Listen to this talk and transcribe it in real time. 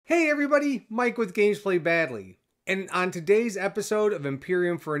Hey everybody, Mike with Games Play Badly. And on today's episode of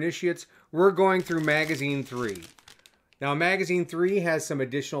Imperium for Initiates, we're going through Magazine 3. Now Magazine 3 has some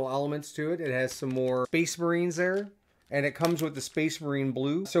additional elements to it. It has some more Space Marines there, and it comes with the Space Marine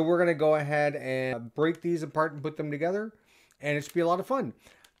Blue. So we're going to go ahead and break these apart and put them together, and it should be a lot of fun.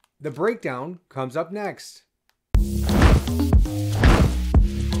 The breakdown comes up next.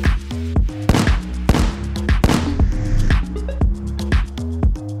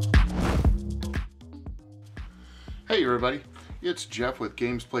 Hey everybody, it's Jeff with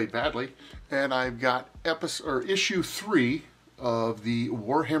Games Played Badly, and I've got issue 3 of the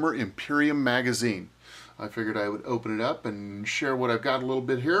Warhammer Imperium magazine. I figured I would open it up and share what I've got a little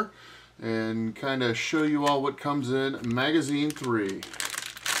bit here and kind of show you all what comes in magazine 3.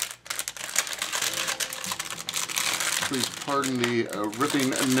 Please pardon the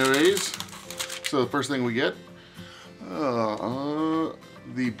ripping noise. So the first thing we get,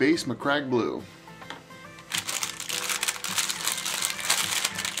 the base Macragge Blue.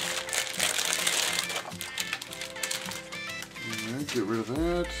 Get rid of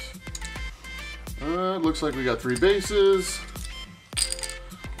that. It looks like we got 3 bases,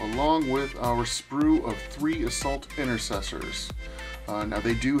 along with our sprue of 3 Assault Intercessors. Now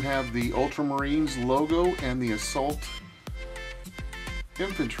they do have the Ultramarines logo and the Assault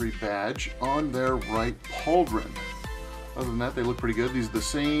Infantry badge on their right pauldron. Other than that, they look pretty good. These are the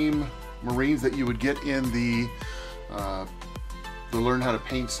same Marines that you would get in the Learn How to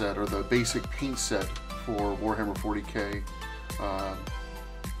Paint set, or the basic paint set for Warhammer 40k.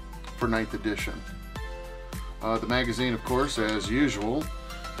 For 9th edition. The magazine, of course, as usual,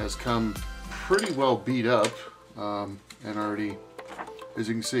 has come pretty well beat up and already, as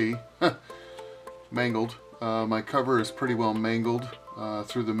you can see, mangled. My cover is pretty well mangled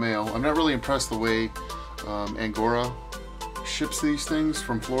through the mail. I'm not really impressed the way Angora ships these things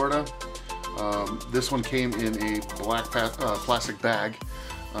from Florida. This one came in a black plastic bag.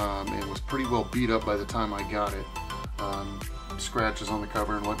 It was pretty well beat up by the time I got it. Scratches on the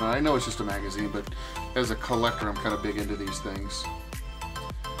cover and whatnot. I know it's just a magazine, but as a collector, I'm kind of big into these things.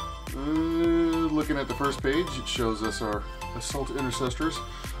 Looking at the first page, it shows us our Assault Intercessors.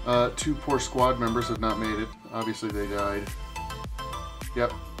 2 poor squad members have not made it. Obviously, they died.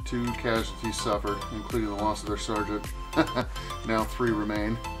 Yep, 2 casualties suffered, including the loss of their sergeant. Now 3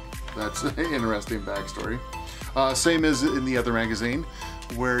 remain. That's an interesting backstory. Same as in the other magazine,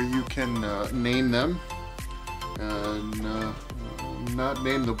 where you can name them. And not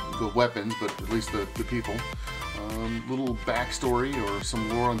name the weapons, but at least the people. Little backstory or some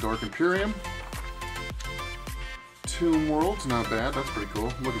lore on Dark Imperium. Tomb Worlds, not bad, that's pretty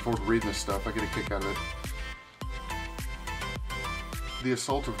cool. I'm looking forward to reading this stuff, I get a kick out of it. The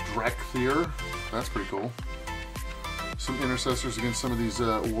Assault of Drakthir, that's pretty cool. Some intercessors against some of these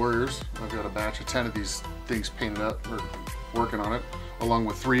warriors. I've got a batch of 10 of these things painted up, or working on it, along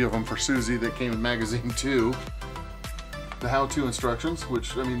with 3 of them for Susie that came in magazine 2. The how-to instructions,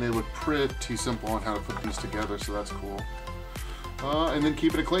 which, I mean, they look pretty simple on how to put these together, so that's cool. And then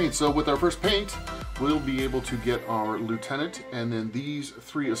keeping it clean. So with our first paint, we'll be able to get our Lieutenant and then these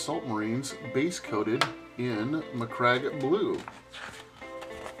 3 Assault Marines base coated in Macragge Blue.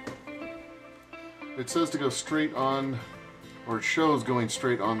 It says to go straight on, or it shows going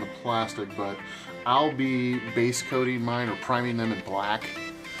straight on the plastic, but I'll be base coating mine or priming them in black.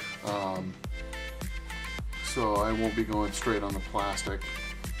 So I won't be going straight on the plastic.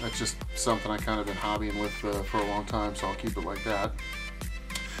 That's just something I kind of been hobbying with for a long time, so I'll keep it like that.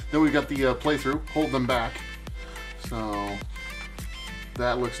 Then we've got the playthrough, Hold Them Back. So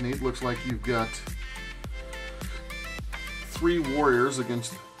that looks neat. Looks like you've got 3 warriors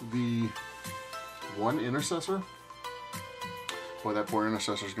against the 1 intercessor. Boy, that poor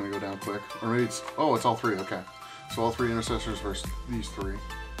intercessor is going to go down quick. Or maybe it's, oh, it's all 3, okay. So all 3 intercessors versus these 3.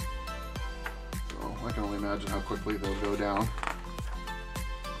 I can only imagine how quickly they'll go down.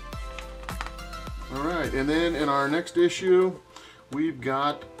 Alright, and then in our next issue, we've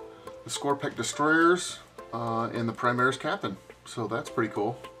got the Scorpec Destroyers and the Primaris Captain. So that's pretty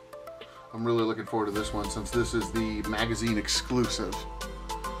cool. I'm really looking forward to this one since this is the magazine exclusive.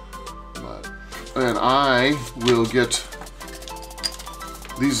 And I will get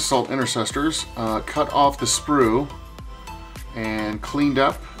these Assault Intercessors, cut off the sprue, and cleaned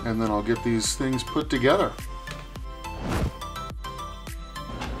up, and then I'll get these things put together.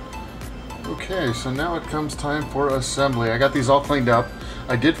 Okay, so now it comes time for assembly. I got these all cleaned up.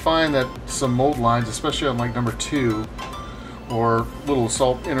 I did find that some mold lines, especially on like number 2, or little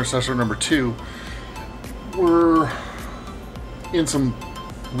Assault Intercessor number 2, were in some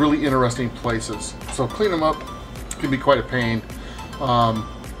really interesting places. So clean them up can be quite a pain.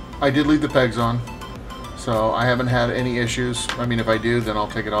 I did leave the pegs on, so I haven't had any issues. I mean, if I do, then I'll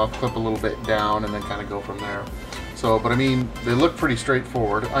take it off, clip a little bit down, and then kind of go from there. So, but I mean, they look pretty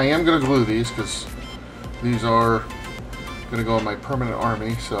straightforward. I am going to glue these because these are going to go in my permanent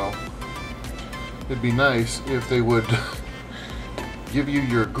army, so it'd be nice if they would give you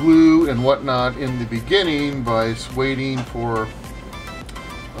your glue and whatnot in the beginning by waiting for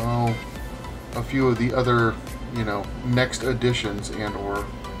a few of the other, you know, next editions and or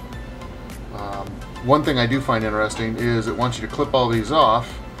one thing I do find interesting is it wants you to clip all these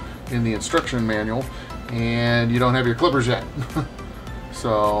off in the instruction manual and you don't have your clippers yet.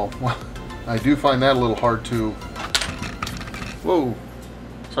 So I do find that a little hard to, whoa,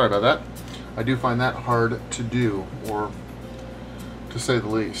 sorry about that. I do find that hard to do, or to say the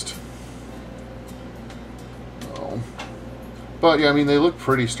least. So, but yeah, I mean, they look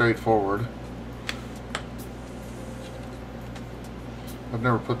pretty straightforward. I've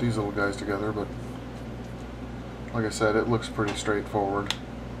never put these little guys together, but like I said, it looks pretty straightforward.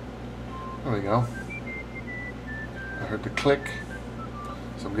 There we go. I heard the click,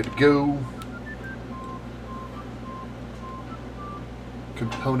 so I'm good to go.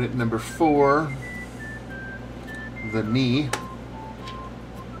 Component number 4, the knee.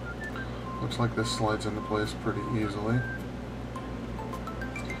 Looks like this slides into place pretty easily.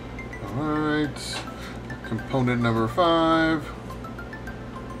 Alright, component number 5.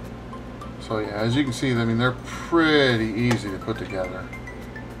 So yeah, as you can see, I mean, they're pretty easy to put together.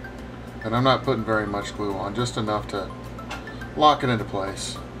 And I'm not putting very much glue on, just enough to lock it into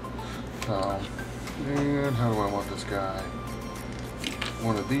place. So, and how do I want this guy?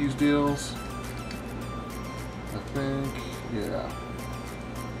 One of these deals, I think, yeah,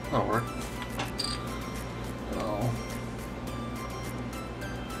 that'll work. So,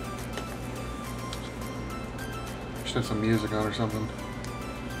 should have some music on or something.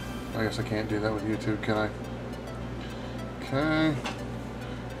 I guess I can't do that with YouTube, can I? Okay,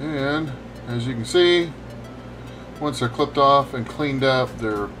 and as you can see, once they're clipped off and cleaned up,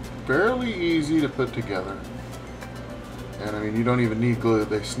 they're fairly easy to put together. And I mean, you don't even need glue,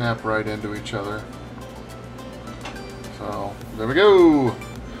 they snap right into each other. So, there we go!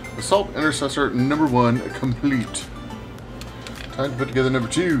 Assault Intercessor number 1 complete. Time to put together number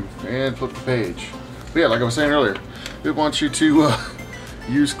 2 and flip the page. But yeah, like I was saying earlier, it wants you to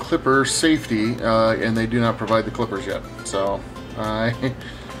use clipper safety, and they do not provide the clippers yet. So,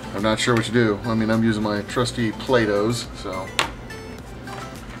 I'm not sure what to do. I mean, I'm using my trusty Play-Dohs, so.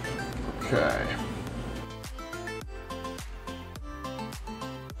 Okay.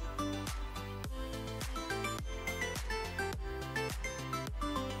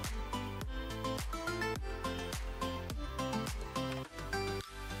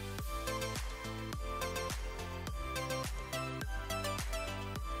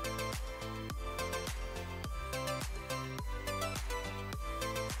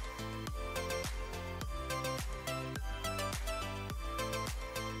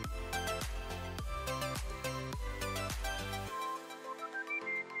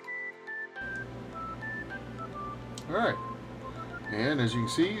 Alright, and as you can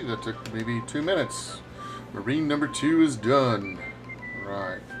see, that took maybe 2 minutes. Marine number 2 is done.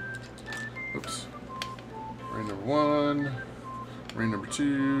 Right. Oops. Marine number 1, Marine number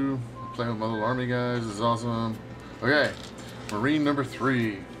 2, I'm playing with my little army guys, this is awesome. Okay, Marine number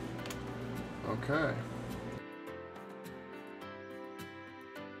 3. Okay.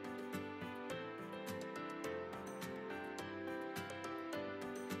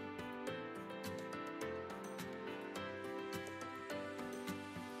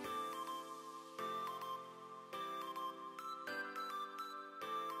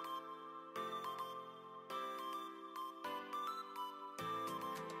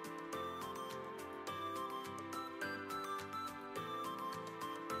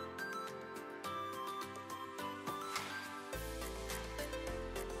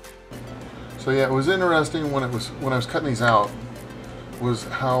 So yeah, it was interesting when I was cutting these out, was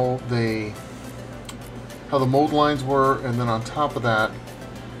how the mold lines were, and then on top of that,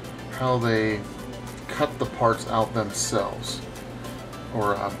 how they cut the parts out themselves,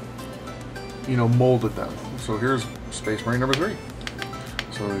 or you know, molded them. So here's Space Marine number 3.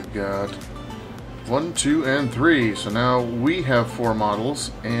 So we've got 1, 2, and 3. So now we have 4 models,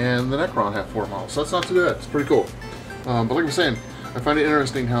 and the Necron have 4 models. So that's not too bad. It's pretty cool. But like I was saying, I find it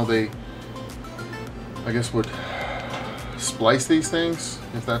interesting how they, I guess, would splice these things,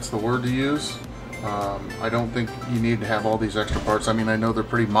 if that's the word to use. I don't think you need to have all these extra parts. I mean, I know they're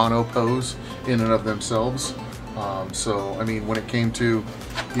pretty mono-pose in and of themselves. So, I mean, when it came to,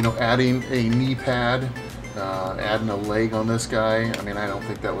 you know, adding a knee pad adding a leg on this guy, I mean, I don't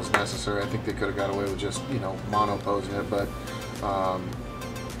think that was necessary. I think they could have got away with just, you know, mono-posing it, but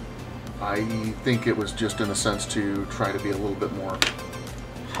I think it was just in a sense to try to be a little bit more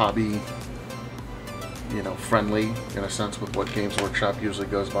hobby, you know, friendly in a sense with what Games Workshop usually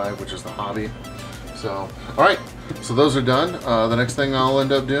goes by, which is the hobby. So, all right, so those are done. The next thing I'll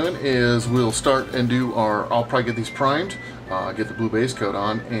end up doing is we'll start and do I'll probably get these primed, get the blue base coat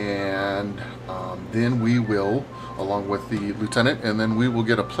on, and then we will, along with the lieutenant, and then we will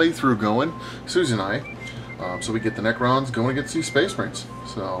get a playthrough going, Susie and I, so we get the Necrons going against these Space Marines.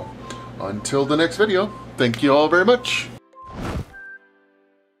 So, until the next video, thank you all very much.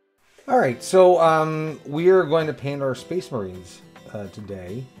 All right, so we are going to paint our Space Marines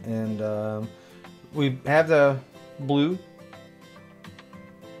today, and we have the blue,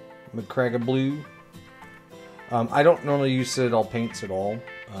 McCraga blue. I don't normally use Citadel paints at all,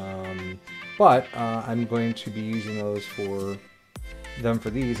 but I'm going to be using those for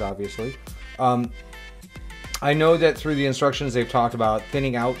these, obviously. I know that through the instructions they've talked about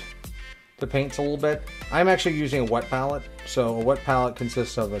thinning out the paints a little bit. I'm actually using a wet palette. So a wet palette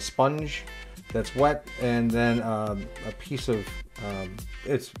consists of a sponge that's wet, and then a piece of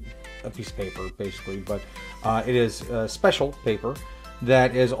it's a piece of paper basically, but it is special paper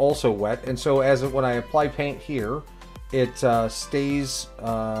that is also wet. And so when I apply paint here, it stays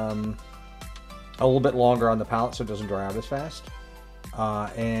a little bit longer on the palette, so it doesn't dry out as fast.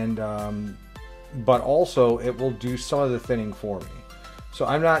 But also it will do some of the thinning for me. So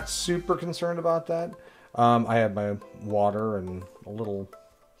I'm not super concerned about that. I have my water and a little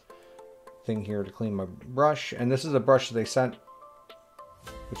thing here to clean my brush, and this is a brush that they sent,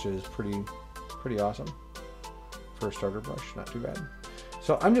 which is pretty awesome for a starter brush. Not too bad.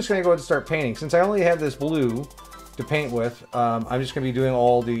 So I'm just going to go ahead and start painting. Since I only have this blue to paint with, I'm just going to be doing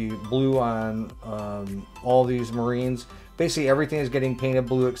all the blue on all these Marines. Basically everything is getting painted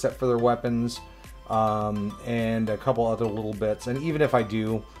blue except for their weapons, and a couple other little bits. And even if I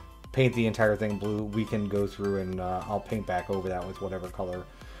do paint the entire thing blue, we can go through and I'll paint back over that with whatever color.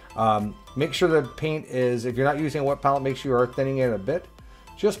 Make sure the paint is, if you're not using a wet palette, make sure you are thinning it a bit,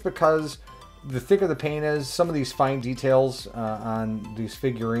 just because the thicker the paint is, some of these fine details on these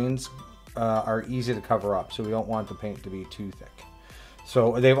figurines are easy to cover up, so we don't want the paint to be too thick.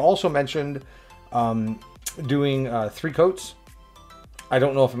 So they've also mentioned doing 3 coats. I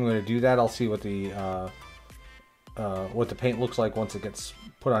don't know if I'm going to do that. I'll see what the paint looks like once it gets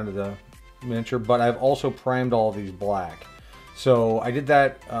put onto the miniature. But I've also primed all of these black. So I did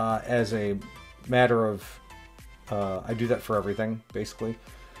that as a matter of I do that for everything basically.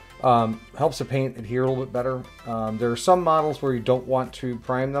 Helps the paint adhere a little bit better. There are some models where you don't want to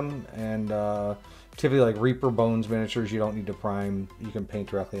prime them, and typically like Reaper Bones miniatures, you don't need to prime. You can paint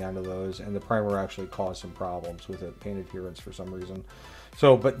directly onto those, and the primer actually caused some problems with it, paint adherence for some reason.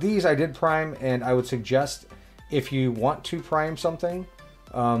 So, but these I did prime, and I would suggest if you want to prime something,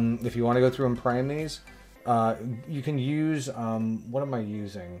 if you want to go through and prime these, you can use, what am I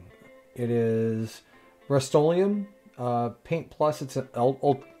using? It is Rust-Oleum Paint Plus. It's the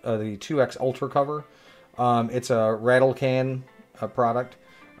 2X Ultra cover. It's a rattle can product.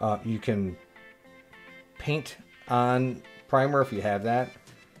 You can paint on primer if you have that.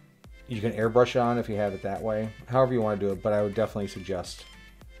 You can airbrush it on if you have it that way. However you want to do it, but I would definitely suggest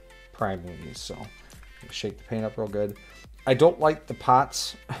priming these. So shake the paint up real good. I don't like the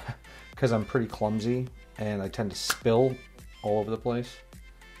pots because I'm pretty clumsy and I tend to spill all over the place.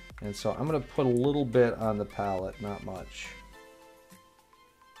 And so I'm going to put a little bit on the palette, not much.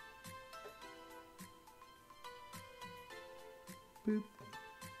 Boop.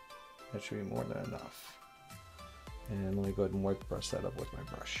 That should be more than enough. And let me go ahead and wipe brush that up with my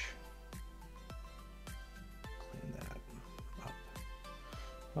brush. Clean that up.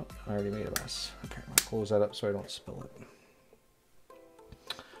 Oh, I already made a mess. Okay, I'll close that up so I don't spill it.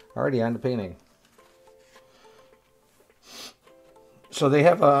 Alrighty, on to painting. So they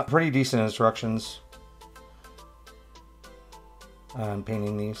have pretty decent instructions on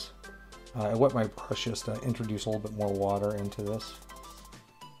painting these. I wet my brush just to introduce a little bit more water into this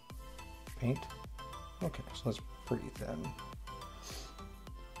paint. Okay, so that's pretty thin.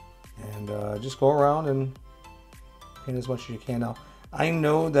 And just go around and paint as much as you can. Now, I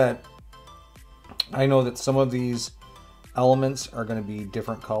know that some of these elements are going to be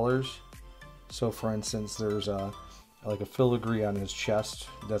different colors. So for instance, there's like a filigree on his chest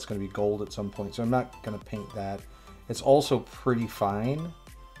that's going to be gold at some point, so I'm not going to paint that. It's also pretty fine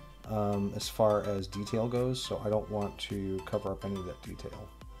as far as detail goes, so I don't want to cover up any of that detail.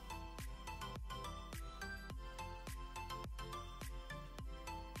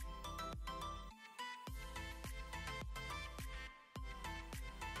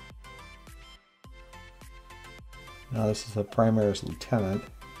 Now this is the Primaris Lieutenant,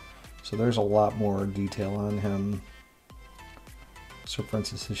 so there's a lot more detail on him. So for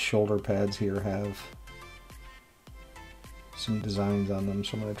instance, his shoulder pads here have some designs on them,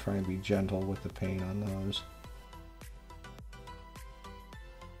 so I'm going to try and be gentle with the paint on those.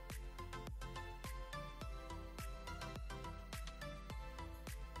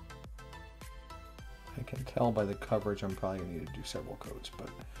 I can tell by the coverage I'm probably going to need to do several coats, but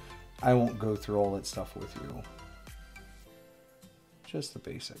I won't go through all that stuff with you. Just the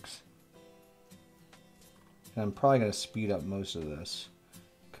basics. And I'm probably going to speed up most of this,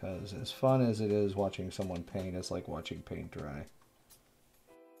 because as fun as it is watching someone paint, it's like watching paint dry.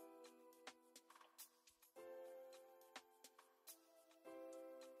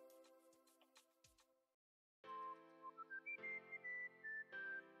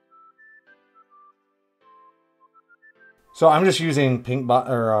 So I'm just using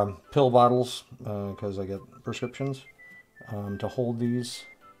pill bottles because I get prescriptions to hold these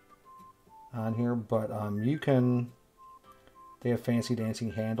on here, but they have fancy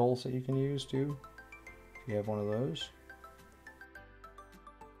dancing handles that you can use too, if you have one of those.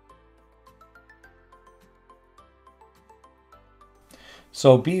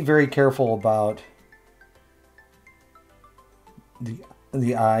 So be very careful about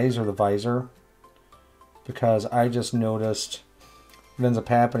the eyes or the visor, because I just noticed what ends up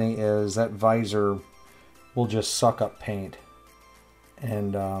happening is that visor will just suck up paint,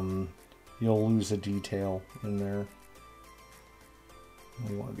 and you'll lose the detail in there.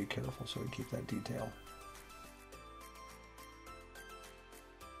 We want to be careful so we keep that detail.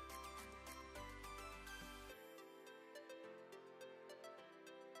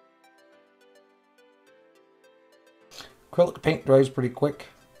 Acrylic paint dries pretty quick.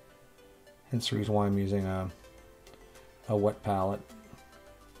 Hence the reason why I'm using a wet palette.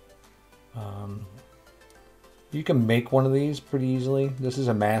 You can make one of these pretty easily. This is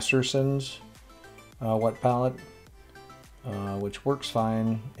a Masterson's wet palette, which works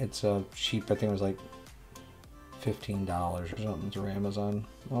fine. It's cheap. I think it was like $15 or something through Amazon.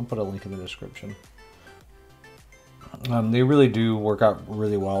 I'll put a link in the description. They really do work out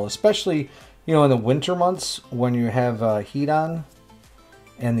really well, especially in the winter months when you have heat on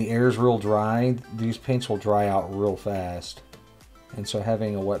and the air is real dry. These paints will dry out real fast, and so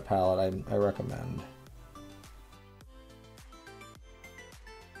having a wet palette I recommend.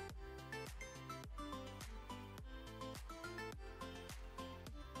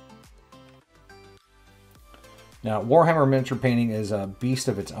 Now, Warhammer miniature painting is a beast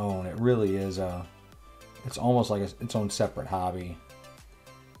of its own. It really is it's almost like its own separate hobby.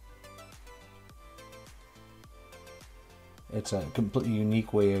 It's a completely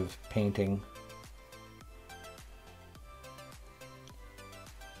unique way of painting.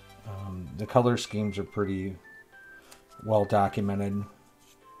 The color schemes are pretty well documented.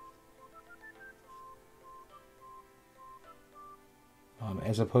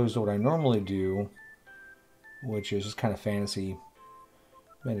 As opposed to what I normally do, which is just kind of fantasy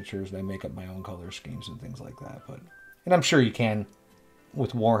miniatures, and I make up my own color schemes and things like that. And I'm sure you can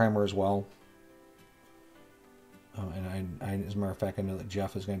with Warhammer as well. And as a matter of fact, I know that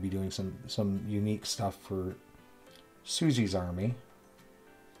Jeff is going to be doing some unique stuff for Susie's army,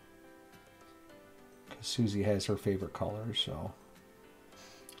 because Susie has her favorite colors. So,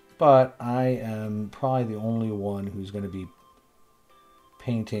 but I am probably the only one who's going to be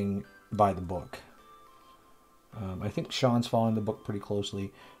painting by the book. I think Sean's following the book pretty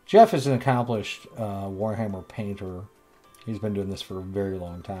closely. Jeff is an accomplished Warhammer painter. He's been doing this for a very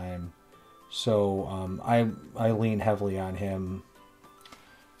long time. So I lean heavily on him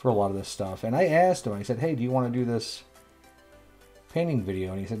for a lot of this stuff. And I asked him, I said, hey, do you want to do this painting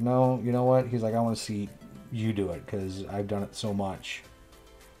video? And he said, no, you know what? He's like, I want to see you do it because I've done it so much.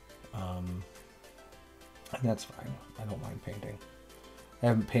 And that's fine. I don't mind painting. I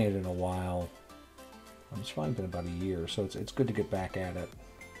haven't painted in a while. It's probably been about a year, so it's good to get back at it.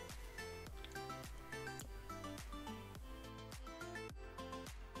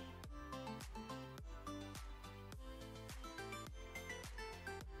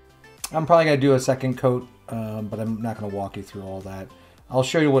 I'm probably going to do a second coat, but I'm not going to walk you through all that. I'll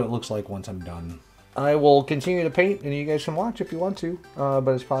show you what it looks like once I'm done. I will continue to paint, and you guys can watch if you want to, but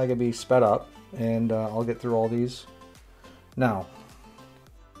it's probably going to be sped up, and I'll get through all these now.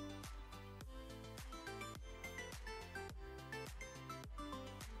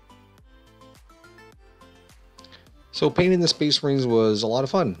 So painting the Space Marines was a lot of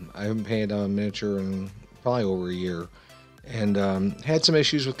fun. I haven't painted a miniature in probably over a year. And had some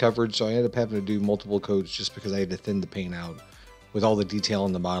issues with coverage, so I ended up having to do multiple coats just because I had to thin the paint out. With all the detail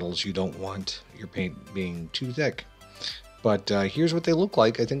in the models, you don't want your paint being too thick. But here's what they look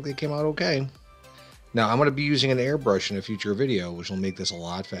like. I think they came out okay. Now I'm going to be using an airbrush in a future video, which will make this a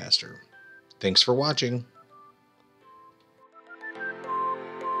lot faster. Thanks for watching.